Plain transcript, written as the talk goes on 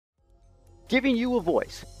giving you a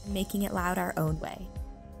voice. Making it loud our own way.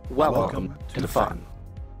 Welcome to the fun.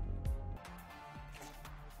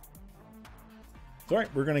 All right,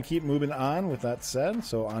 we're going to keep moving on with that said.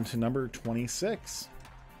 So on to number 26.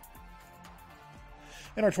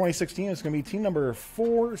 And our 2016 is going to be team number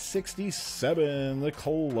 467, the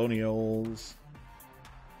Colonials.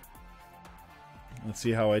 Let's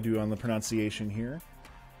see how I do on the pronunciation here.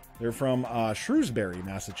 They're from Shrewsbury,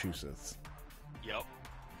 Massachusetts. Yep.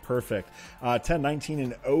 Perfect.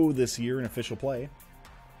 10-19-0 this year in official play.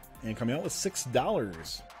 And coming out with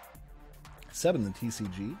 $6. 7 the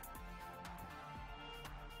TCG.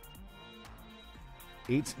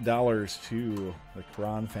 $8 to the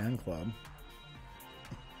Kron Fan Club.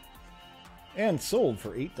 And sold for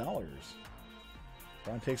 $8.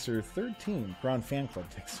 Kron takes her third team. Kron Fan Club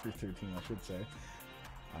takes her third team, I should say.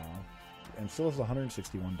 And still has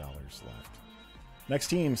 $161 left. Next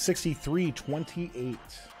team, 6328.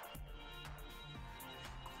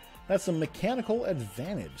 That's a Mechanical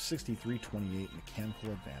Advantage. 6328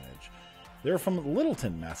 Mechanical Advantage. They're from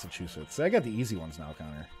Littleton, Massachusetts. I got the easy ones now,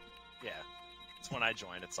 Connor. Yeah. It's when I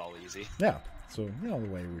joined, it's all easy. Yeah. So, you know, the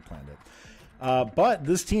way we planned it. But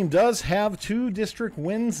this team does have 2 district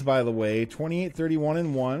wins, by the way.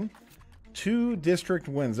 28-31-1. 2 district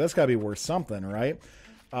wins. That's got to be worth something, right?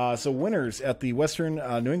 So winners at the Western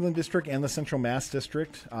New England District and the Central Mass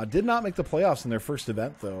District did not make the playoffs in their first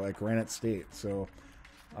event, though, at Granite State. So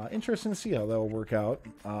interesting to see how that will work out.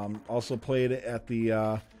 Also played at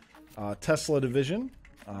the Tesla Division,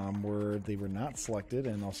 where they were not selected,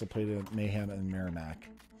 and also played at Mayhem and Merrimack.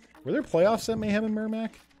 Were there playoffs at Mayhem and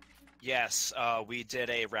Merrimack? Yes, we did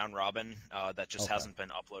a round robin that just hasn't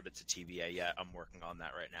been uploaded to TVA yet. I'm working on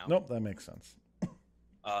that right now. Nope, that makes sense.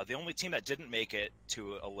 The only team that didn't make it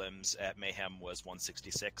to a limbs at Mayhem was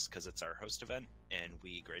 166 because it's our host event, and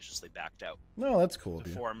we graciously backed out. No, that's cool. To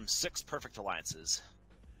form 6 perfect alliances.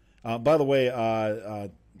 By the way,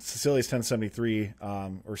 Cecilia's 1073,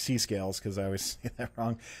 or C scales, because I always say that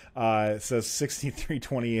wrong, it says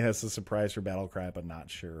 6320 has a surprise for Battlecry, but not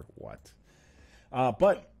sure what.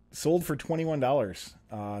 But sold for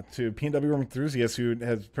 $21 to P&W Enthusiasts, who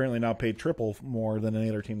has apparently now paid triple more than any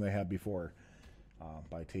other team they had before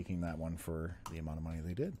by taking that one for the amount of money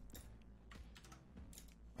they did.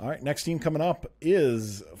 All right, next team coming up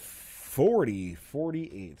is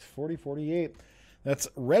 4048. That's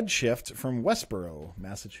Redshift from Westboro,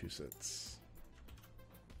 Massachusetts.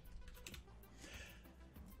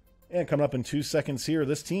 And coming up in 2 seconds here,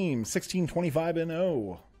 this team,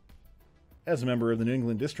 1625-0. As a member of the New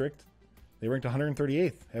England District, they ranked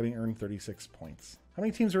 138th, having earned 36 points. How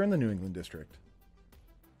many teams are in the New England District?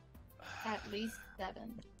 At least 7.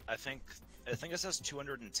 I think it says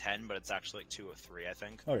 210, but it's actually like 203, I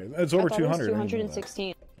think. Okay, it's over 200.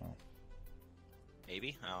 216. Oh.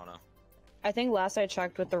 Maybe? I don't know. I think last I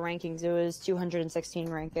checked with the rankings, it was 216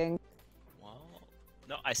 ranking. Well,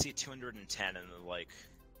 no, I see 210, and like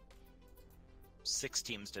 6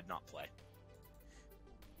 teams did not play.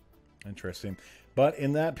 Interesting. But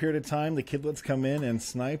in that period of time, the Kidlets come in and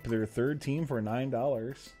snipe their third team for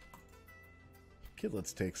 $9.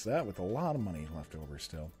 Kidlets takes that with a lot of money left over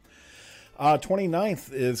still.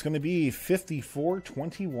 29th is going to be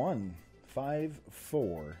 5421.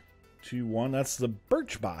 5421. That's the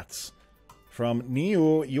Birchbots from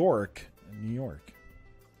New York.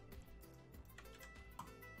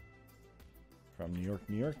 From New York,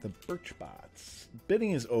 the Birchbots.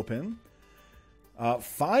 Bidding is open.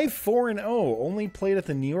 5-4-0. Only played at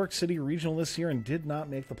the New York City Regional this year and did not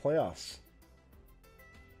make the playoffs.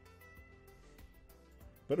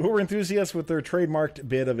 But Uber Enthusiasts, with their trademarked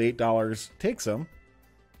bid of $8, takes them.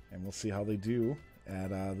 And we'll see how they do at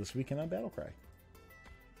this weekend on Battlecry.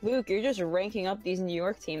 Luke, you're just ranking up these New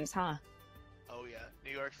York teams, huh? Oh, yeah.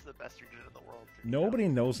 New York's the best region in the world. Nobody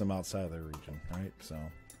knows them outside of their region, right? So,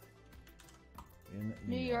 in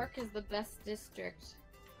New York is the best district.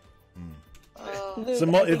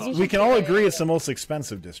 Luke, we can all agree it's the most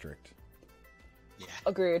expensive district. Yeah.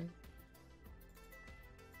 Agreed.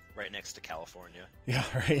 Right next to California. Yeah,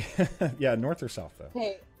 right. Yeah, north or south, though.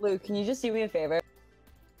 Hey, Luke, can you just do me a favor?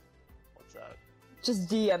 What's that? Just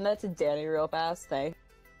DM that to Danny real fast, thanks.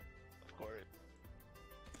 Of course.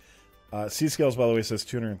 C-Scales, by the way, says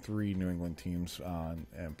 203 New England teams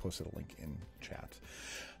and posted a link in chat.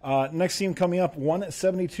 Next team coming up,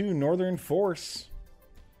 172 Northern Force.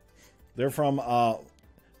 They're from,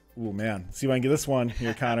 ooh, man. See if I can get this one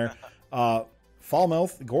here, Connor.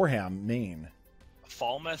 Falmouth, Gorham, Maine.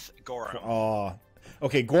 Falmouth, Gorham.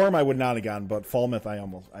 Okay, Gorham I would not have gotten, but Falmouth I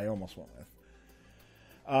almost went with.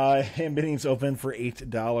 And bidding's open for $8.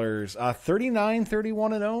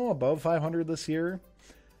 39-31-0, above 500 this year.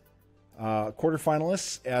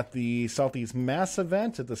 Quarterfinalists at the Southeast Mass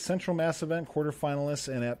event, at the Central Mass event, quarterfinalists,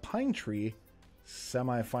 and at Pine Tree,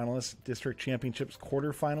 semifinalists, district championships,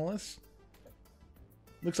 quarterfinalists.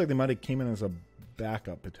 Looks like they might have came in as a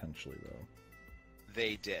backup potentially, though.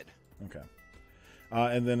 They did. Okay.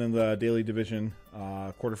 And then in the daily division,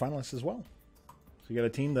 quarterfinalists as well. So you got a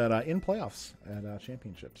team that in playoffs at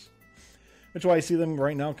championships. That's why I see them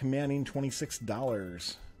right now commanding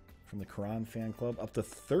 $26 from the Quran fan club, up to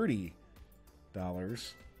 $30.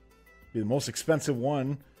 Be the most expensive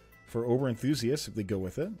one for over enthusiasts if they go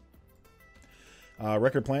with it.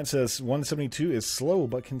 Record Plant says 172 is slow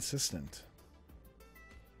but consistent.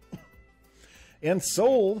 And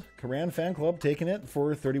sold, Quran fan club taking it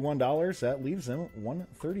for $31. That leaves them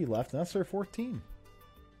 $130 left, and that's their 14.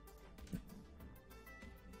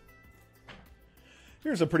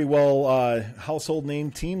 Here's a pretty well household name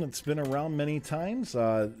team that's been around many times.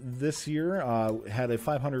 This year had a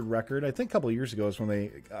 500 record. I think a couple of years ago is when they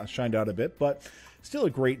shined out a bit, but still a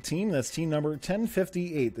great team. That's team number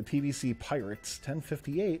 1058, the PVC Pirates.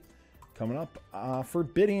 1058 coming up for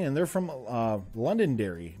bidding, and they're from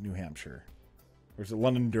Londonderry, New Hampshire. Or is it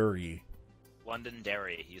Londonderry?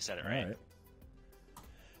 Londonderry, you said it right.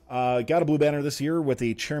 All right. Got a blue banner this year with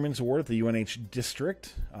the Chairman's Award at the UNH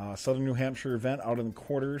District. Southern New Hampshire event out in the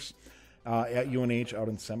quarters. At UNH out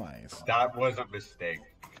in semis. That was a mistake.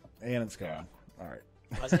 And it's gone. All right.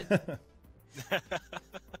 Was it?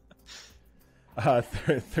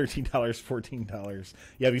 $13, $14.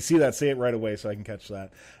 Yeah, if you see that, say it right away so I can catch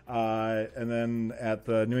that. And then at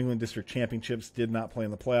the New England District Championships, did not play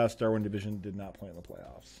in the playoffs. Darwin Division did not play in the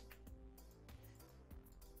playoffs.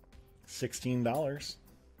 $16.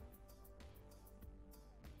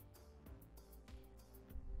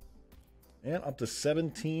 And up to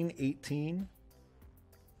 17, 18.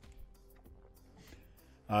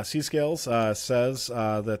 C-Scales says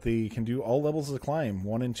that they can do all levels of the climb,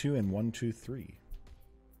 1 and 2 and 1, 2, 3.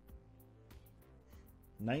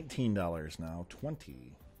 $19 now,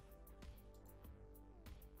 20.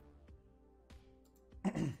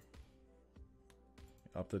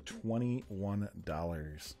 Up to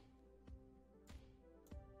 $21.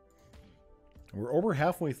 We're over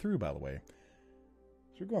halfway through, by the way.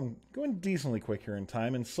 So we're going decently quick here in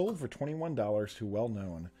time, and sold for $21 to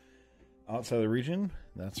well-known. Outside of the region,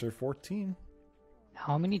 that's their 14.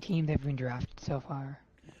 How many teams have been drafted so far?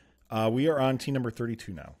 We are on team number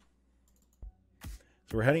 32 now.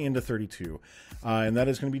 So we're heading into 32. And that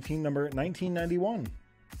is going to be team number 1991.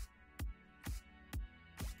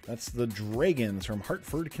 That's the Dragons from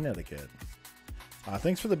Hartford, Connecticut.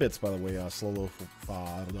 Thanks for the bits, by the way, Slow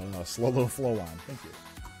Flow On. Thank you.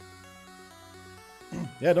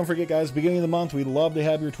 Yeah, don't forget, guys, beginning of the month, we'd love to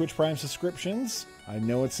have your Twitch Prime subscriptions. I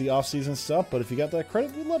know it's the off-season stuff, but if you got that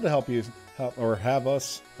credit, we'd love to help you,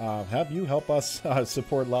 have you help us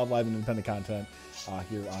support loud, live, and independent content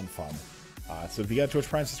here on Fun. So if you got a Twitch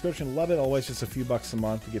Prime subscription, love it. Always just a few bucks a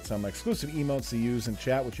month to get some exclusive emotes to use in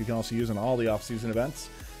chat, which you can also use in all the off-season events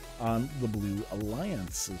on the Blue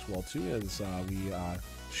Alliance as well, too, as we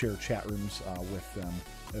share chat rooms with them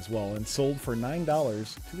as well. And sold for $9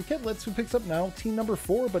 to the Kidlets, who picks up now team number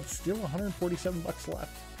 4, but still $147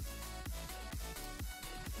 left.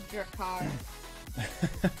 Your car.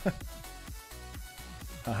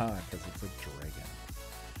 Haha, because it's a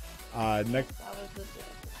dragon. Next, That was the joke.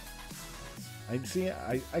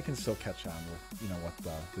 I can still catch on with what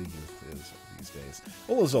the youth is these days.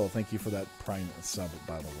 Olazol, thank you for that Prime sub,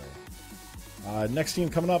 by the way. Next team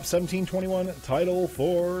coming up, 1721 Tidal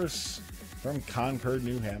Force from Concord,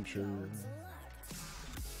 New Hampshire.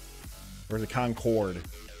 Or is it Concord?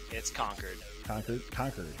 It's Concord. Concord?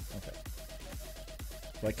 Okay.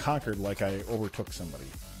 Like Concord, like I overtook somebody.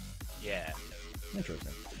 Yeah.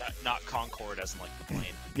 Interesting. Not Concord as in like the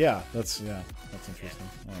plane. Yeah, that's interesting.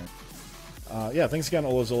 Yeah. All right. Thanks again,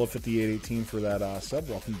 Olazola5818 for that sub.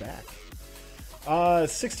 Welcome back.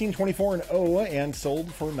 1624-0 and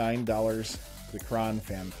sold for $9. The Kron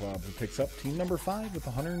Fan Club, who picks up team number 5 with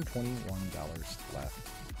 $121 left.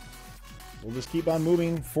 We'll just keep on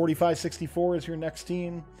moving. 4564 is your next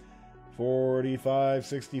team.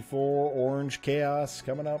 4564 Orange Chaos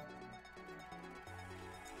coming up.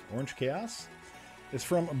 Orange Chaos is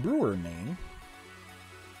from Brewer, Maine.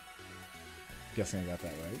 Guessing I got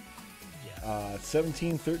that right. Yeah.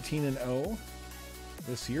 17-13-0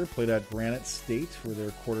 this year. Played at Granite State for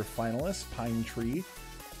their quarterfinalists. Pine Tree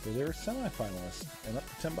for their semifinalists, and up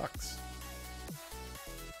to $10.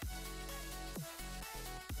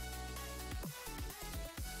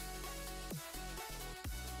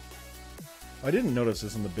 I didn't notice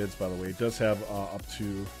this in the bids, by the way. It does have up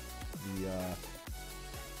to the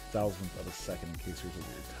thousandth of a second in case there's a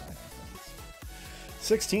weird time.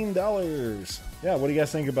 $16. Yeah, what do you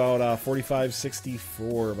guys think about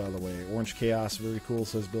 4564, by the way? Orange Chaos, very cool,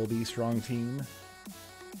 says Bill B. Strong team.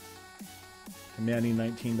 Commanding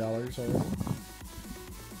 $19 already.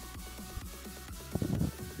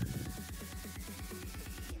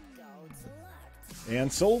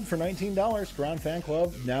 And sold for $19. Grand Fan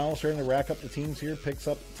Club now starting to rack up the teams here. Picks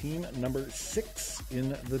up team number 6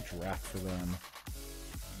 in the draft for them.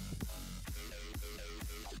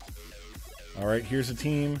 All right, here's a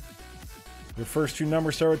team. Your first two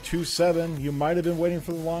numbers start with 27. You might have been waiting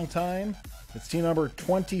for a long time. It's team number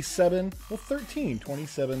 27. Well, 13.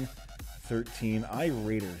 27, 13.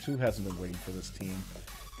 Raiders. Who hasn't been waiting for this team?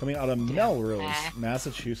 Coming out of Melrose,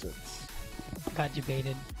 Massachusetts. Got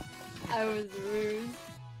debated. I was rude.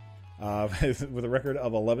 With a record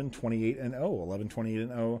of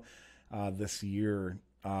 11-28-0. 11-28-0 this year.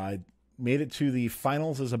 Made it to the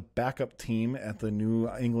finals as a backup team at the New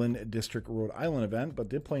England District Rhode Island event, but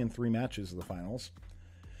did play in 3 matches of the finals.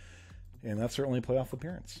 And that's their only playoff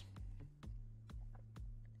appearance.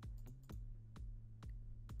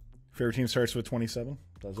 Favorite team starts with 27.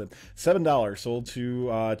 Does it? $7 sold to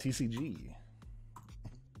TCG.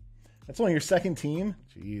 That's only your second team?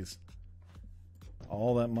 Jeez.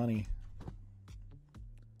 All that money.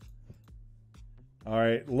 All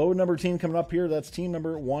right, low number team coming up here. That's team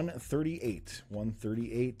number 138.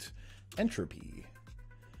 138, Entropy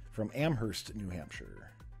from Amherst, New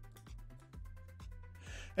Hampshire.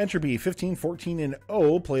 Entropy,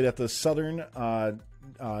 15-14-0, played at the Southern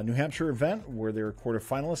New Hampshire event where they were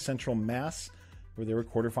quarterfinalists. Central Mass, where they were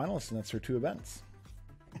quarterfinalists, and that's their 2 events.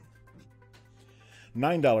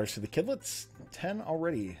 $9 to the Kidlets, 10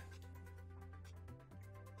 already.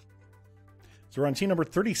 So we're on team number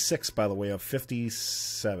 36, by the way, of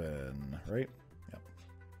 57, right? Yep.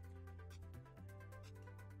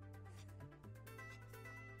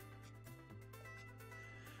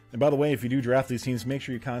 And by the way, if you do draft these teams, make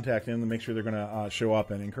sure you contact them and make sure they're going to show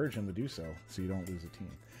up and encourage them to do so you don't lose a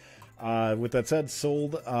team. With that said,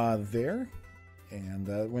 sold there.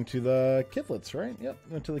 And went to the Kidlets, right? Yep,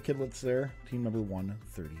 went to the Kidlets there. Team number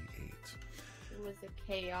 138. It was a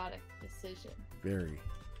chaotic decision. Very.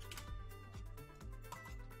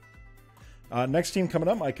 Next team coming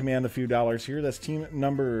up, I command a few dollars here. That's team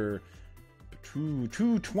number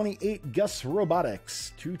 228, Gus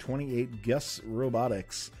Robotics. 228, Gus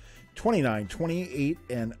Robotics.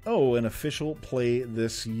 29-28-0 in official play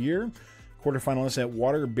this year. Quarterfinalists at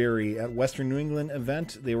Waterbury at Western New England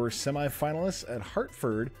event. They were semifinalists at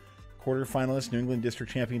Hartford. Quarterfinalists, New England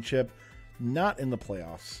District Championship. Not in the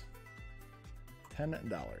playoffs. $10.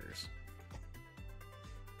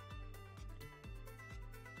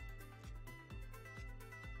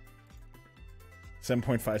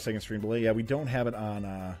 7.5-second stream delay. Yeah, we don't have it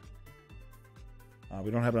on.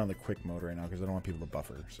 We don't have it on the quick mode right now because I don't want people to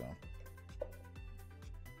buffer. So.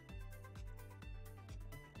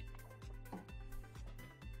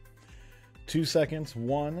 $2 seconds,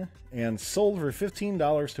 1, and sold for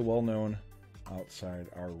 $15 to well-known outside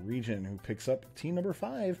our region, who picks up team number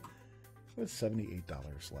 5 with $78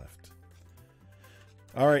 left.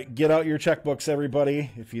 All right, get out your checkbooks,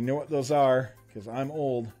 everybody, if you know what those are. Because I'm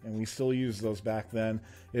old, and we still use those back then.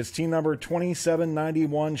 It's team number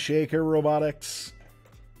 2791, Shaker Robotics.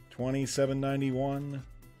 2791.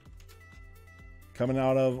 Coming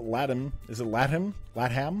out of Latham. Is it Latham?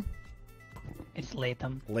 Latham? It's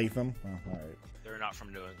Latham. Latham. Oh, all right. They're not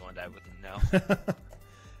from New England, I wouldn't know.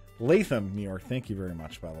 Latham, New York. Thank you very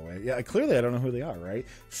much, by the way. Yeah, clearly I don't know who they are, right?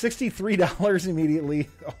 $63 immediately.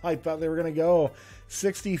 Oh, I thought they were going to go.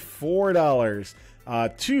 $64.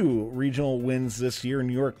 2 regional wins this year,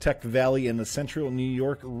 New York Tech Valley and the Central New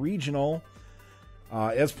York Regional.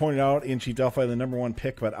 As pointed out in Chief Delphi, the number 1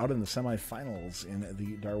 pick, but out in the semifinals in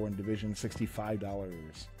the Darwin Division, $65.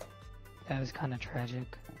 That was kind of tragic.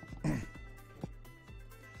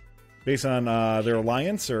 Based on their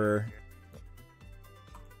alliance, or?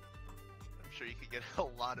 I'm sure you could get a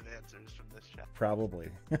lot of answers from this chat. Probably.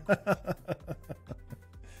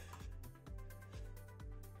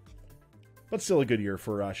 But still a good year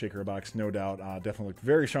for Shaker Robotics, no doubt. Definitely looked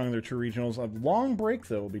very strong in their 2 regionals. A long break,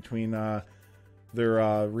 though, between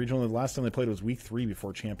their regional. The last time they played was week 3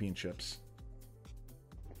 before championships.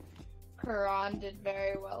 Karan did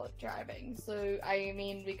very well at driving, so I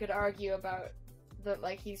mean, we could argue about that.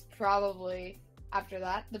 Like, he's probably, after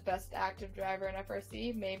that, the best active driver in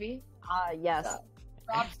FRC, maybe. Yes. So,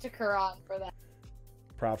 props to Karan for that.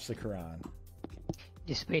 Props to Karan.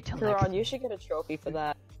 Just wait till Karan, you should get a trophy for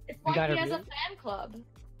that. It's You why got he a has a real- fan club.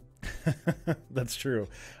 That's true.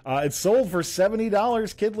 It's sold for $70.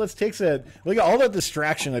 Kidlets takes it. Look at all that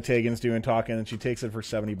distraction that Tegan's doing talking, and she takes it for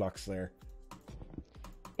 $70 there.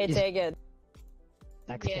 Hey, Tegan.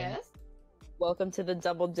 Next game. Yes. Welcome to the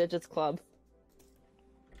double digits club.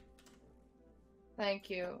 Thank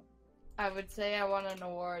you. I would say I won an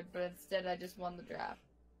award, but instead I just won the draft.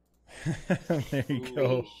 There you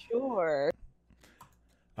go. Sure.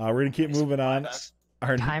 We're going to keep moving on.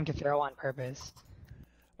 Time to throw on purpose.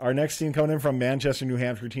 Our next team coming in from Manchester, New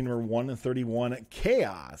Hampshire, team number 131,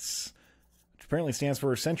 Chaos, which apparently stands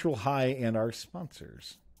for Central High and our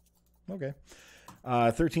sponsors. Okay.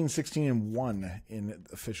 13, 16, and 1 in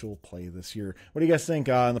official play this year. What do you guys think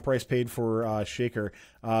on the price paid for Shaker?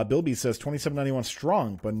 Bilby says $27.91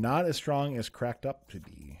 strong, but not as strong as cracked up to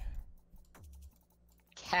be.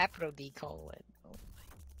 Capital D colon.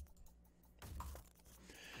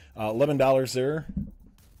 $11 there.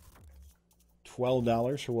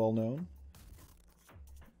 $12 for well known.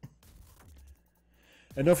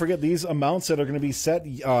 And don't forget these amounts that are going to be set.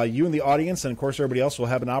 You in the audience, and of course everybody else, will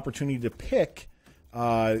have an opportunity to pick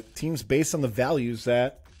teams based on the values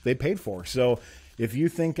that they paid for. So if you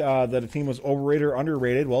think that a team was overrated or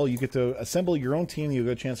underrated, well, you get to assemble your own team. You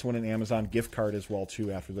get a chance to win an Amazon gift card as well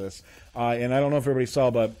too after this. And I don't know if everybody saw,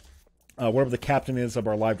 but whatever the captain is of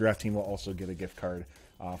our live draft team will also get a gift card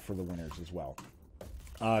for the winners as well.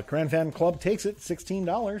 Coran Fan Club takes it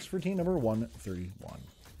 $16 for team number 131.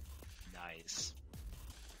 Nice.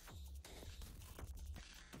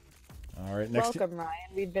 All right, next. Welcome, Ryan.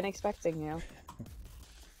 We've been expecting you.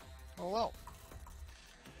 Hello.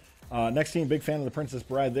 Next team, big fan of the Princess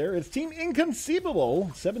Bride there. It's Team Inconceivable,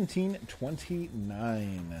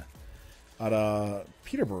 1729 out of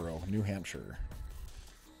Peterborough, New Hampshire.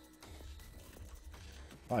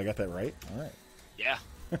 Oh, I got that right? All right. Yeah.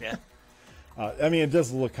 Yeah. I mean, it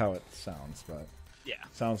does look how it sounds, but Yeah.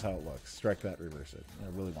 sounds how it looks. Strike that, reverse it. I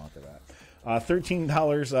really want that.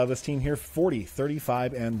 $13, this team here, 40,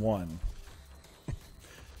 35, and 1.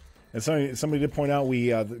 And somebody did point out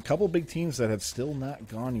a couple big teams that have still not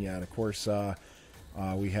gone yet. Of course,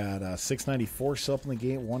 we had 694 still up in the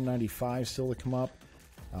gate, 195 still to come up.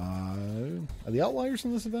 Are the Outliers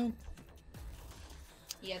in this event?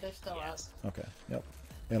 Yeah, they're still Yes. Okay, yep.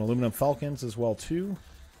 And Aluminum Falcons as well, too.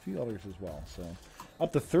 A few others as well. So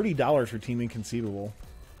up to $30 for Team Inconceivable.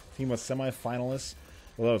 Team was semifinalists.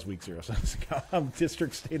 Well, that was week 0. So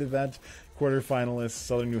District State event, quarterfinalists,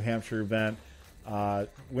 Southern New Hampshire event.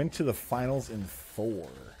 Went to the finals in 4.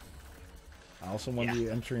 I also won the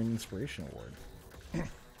Enter an Inspiration Award.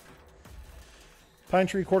 Pine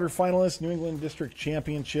Tree quarterfinalist, New England District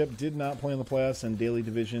Championship, did not play in the playoffs, and Daily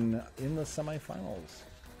Division in the semifinals.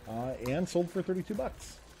 And sold for $32.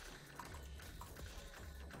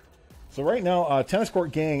 So right now, Tennis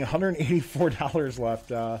Court Gang, $184 left.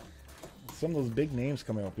 Some of those big names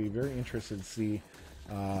coming up. Be very interested to see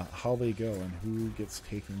how they go and who gets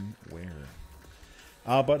taken where.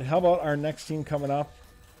 But how about our next team coming up?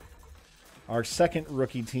 Our second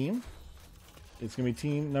rookie team. It's going to be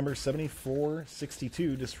team number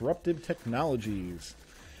 7462, Disruptive Technologies.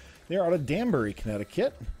 They're out of Danbury,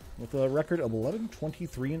 Connecticut, with a record of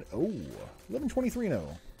 11-23-0.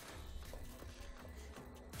 11-23-0.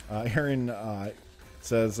 Aaron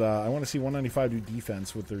says, I want to see 195 do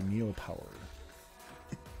defense with their Neo Power.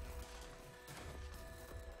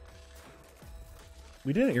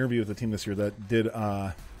 We did an interview with a team this year that did,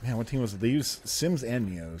 what team was it? They used Sims and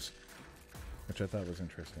Neos, which I thought was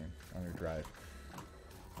interesting on their drive.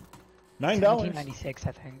 $9. 1796,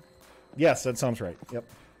 I think. Yes, that sounds right. Yep.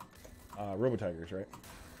 Robotigers, right?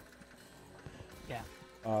 Yeah.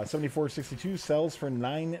 7462 sells for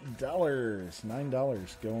 $9.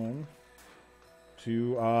 $9 going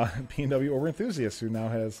to P&W Over Enthusiasts, who now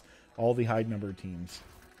has all the high numbered teams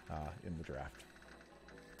in the draft.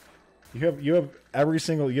 You have every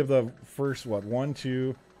single. You have the first 1,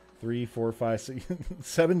 2, 3, 4, 5, 6,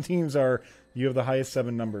 7 teams are. You have the highest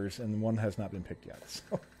 7 numbers, and one has not been picked yet.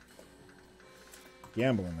 So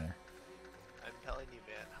gambling there. I'm telling you,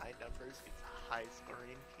 man, high numbers gets a high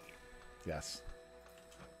scoring team. Yes.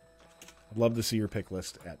 I'd love to see your pick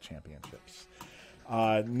list at championships.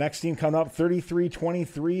 Next team coming up,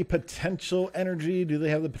 33-23, Potential Energy. Do they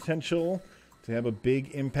have the potential to have a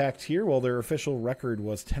big impact here? Well, their official record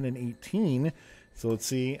was 10-18. So let's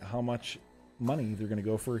see how much money they're going to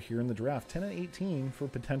go for here in the draft. 10-18 for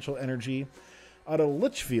Potential Energy out of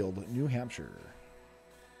Litchfield, New Hampshire.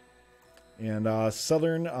 And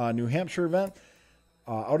Southern New Hampshire event.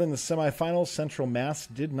 Out in the semifinals, Central Mass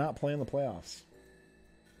did not play in the playoffs.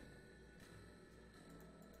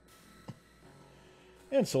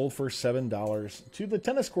 And sold for $7 to the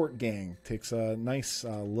Tennis Court Gang. Takes a nice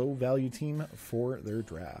low-value team for their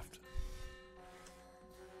draft.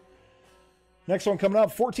 Next one coming up,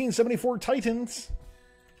 1474 Titans.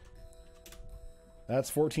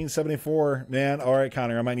 That's 1474. Man, all right,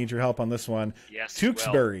 Connor, I might need your help on this one. Yes.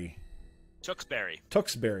 Tewksbury.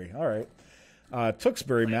 Tewksbury. All right.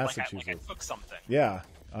 Tewksbury, Like Massachusetts. I took something. Yeah.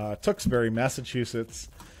 Tewksbury, Massachusetts.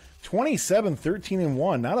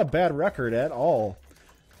 27-13-1. Not a bad record at all.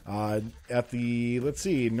 At the, let's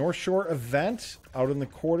see, North Shore event out in the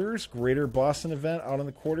quarters, Greater Boston event out in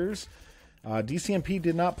the quarters. DCMP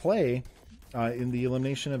did not play in the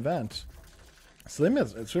elimination event. So they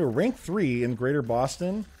missed. So rank 3 in Greater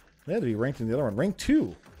Boston. They had to be ranked in the other one. Rank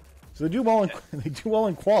 2. So they do well in they do well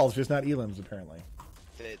in quals, just not elims apparently.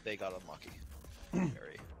 They got unlucky.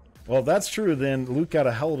 Very. Well, if that's true, then Luke got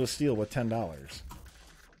a hell of a steal with $10. Mm-hmm.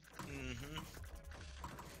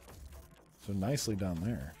 So nicely done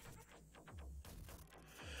there.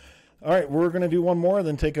 All right, we're going to do one more,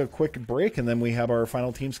 then take a quick break, and then we have our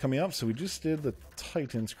final teams coming up. So we just did the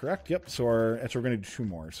Titans, correct? Yep. So we're going to do 2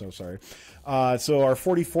 more. So sorry. So our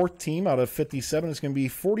 44th team out of 57 is going to be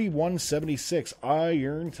 4176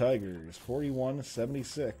 Iron Tigers.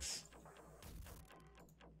 4176.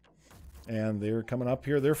 And they're coming up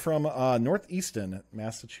here. They're from Northeastern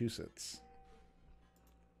Massachusetts.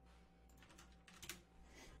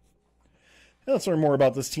 Let's learn more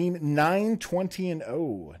about this team. 9-20-0.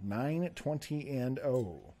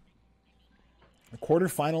 9-20-0. The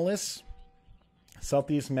quarterfinalists,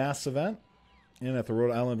 Southeast Mass event, and at the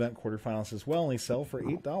Rhode Island event quarterfinalists as well. Only sell for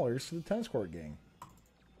 $8 to the tennis court gang.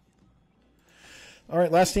 All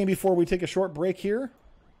right, last team before we take a short break here.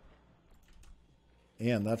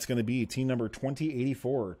 And that's going to be team number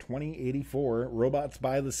 2084. 2084, Robots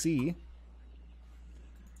by the Sea.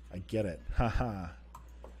 I get it. Haha.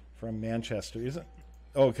 From Manchester, is it?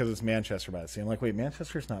 Oh, because it's Manchester by the Sea. I'm like, wait,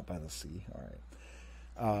 Manchester's not by the sea. All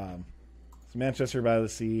right. It's Manchester by the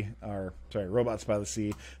Sea, or sorry, Robots by the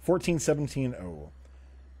Sea. 14-17-0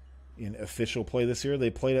 in official play this year.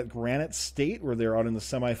 They played at Granite State, where they're out in the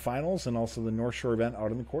semifinals, and also the North Shore event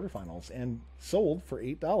out in the quarterfinals, and sold for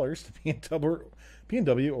 $8 to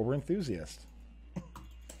P&W Over Enthusiast.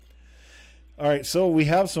 All right, so we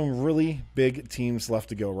have some really big teams left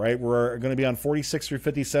to go, right? We're going to be on 46 through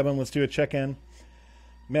 57. Let's do a check-in.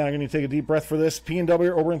 Man, I'm going to take a deep breath for this.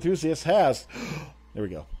 P&W Over Enthusiast has, there we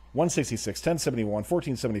go, 166, 1071,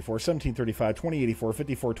 1474, 1735, 2084,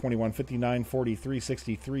 5421, 5943,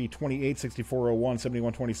 63, 28, 6401,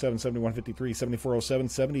 7127, 7153, 7407,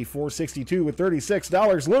 7462 with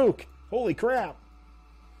 $36. Luke, holy crap.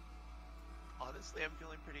 Honestly, I'm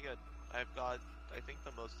feeling pretty good. I've got, I think,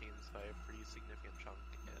 the most teams by a pretty significant chunk,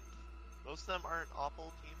 and most of them aren't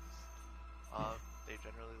awful teams. They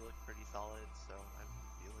generally look pretty solid, so I'm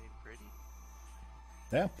feeling pretty.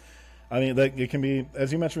 Yeah. I mean, it can be,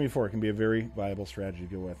 as you mentioned before, it can be a very viable strategy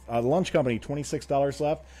to go with. The Lunch Company, $26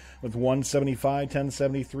 left with 175,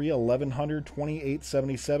 1073, 1100,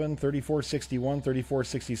 2877, 3461,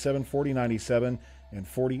 3467, 4097, and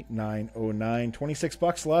 4909.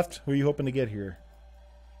 $26 left. Who are you hoping to get here?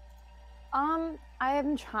 I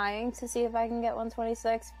am trying to see if I can get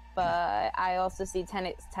 126, but I also see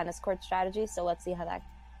tennis court strategy, so let's see how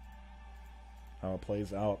it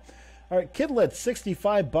plays out. All right, Kidlet,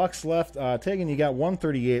 $65 left. Tegan, you got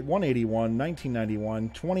 138, 181, 1991,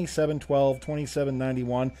 2712,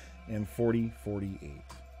 2791, and 4048.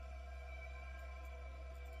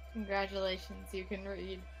 Congratulations, you can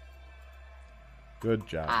read. Good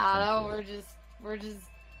job. I don't know, we're just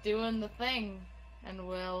doing the thing, and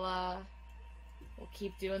we'll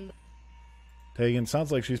keep doing the. Tegan,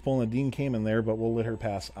 sounds like she's pulling a Dean Kamen there, but we'll let her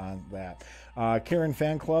pass on that. Karen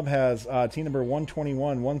Fan Club has team number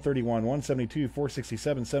 121, 131, 172,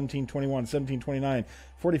 467, 1721, 1729,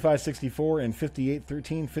 4564, and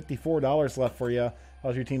 5813. $54 left for you.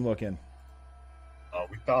 How's your team looking?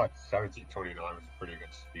 We thought 1729 was a pretty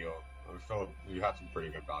good steal. We felt we had some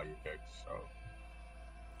pretty good value picks. So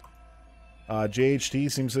JHT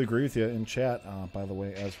seems to agree with you in chat, by the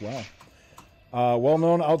way, as well.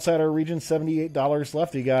 Well-known outside our region, $78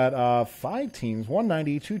 left. You got 5 teams,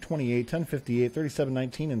 190, 228, 1058,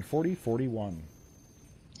 3719, and 4041.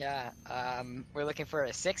 Yeah, we're looking for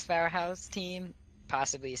a 6th powerhouse team,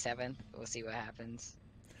 possibly a 7th. We'll see what happens.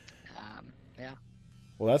 Yeah.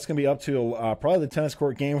 Well, that's going to be up to probably the tennis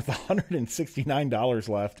court game with $169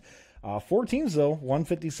 left. 4 teams, though,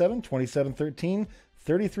 157, 2713,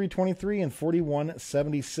 3323, and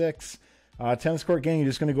 4176. Tennis court gang, you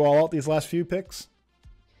just going to go all out these last few picks?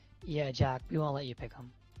 Yeah, Jack, we won't let you pick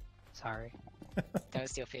them. Sorry. Don't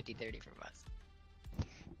steal 50-30 from us.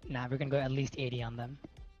 Nah, we're going to go at least 80 on them.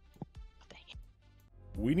 Dang it.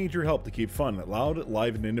 We need your help to keep fun loud,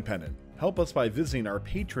 live, and independent. Help us by visiting our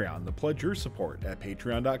Patreon to pledge your support at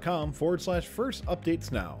patreon.com/first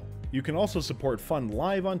updates now. You can also support Fun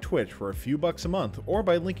live on Twitch for a few bucks a month or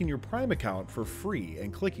by linking your Prime account for free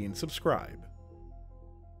and clicking subscribe.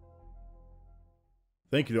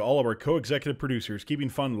 Thank you to all of our co-executive producers keeping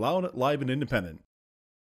Fun loud, live, and independent.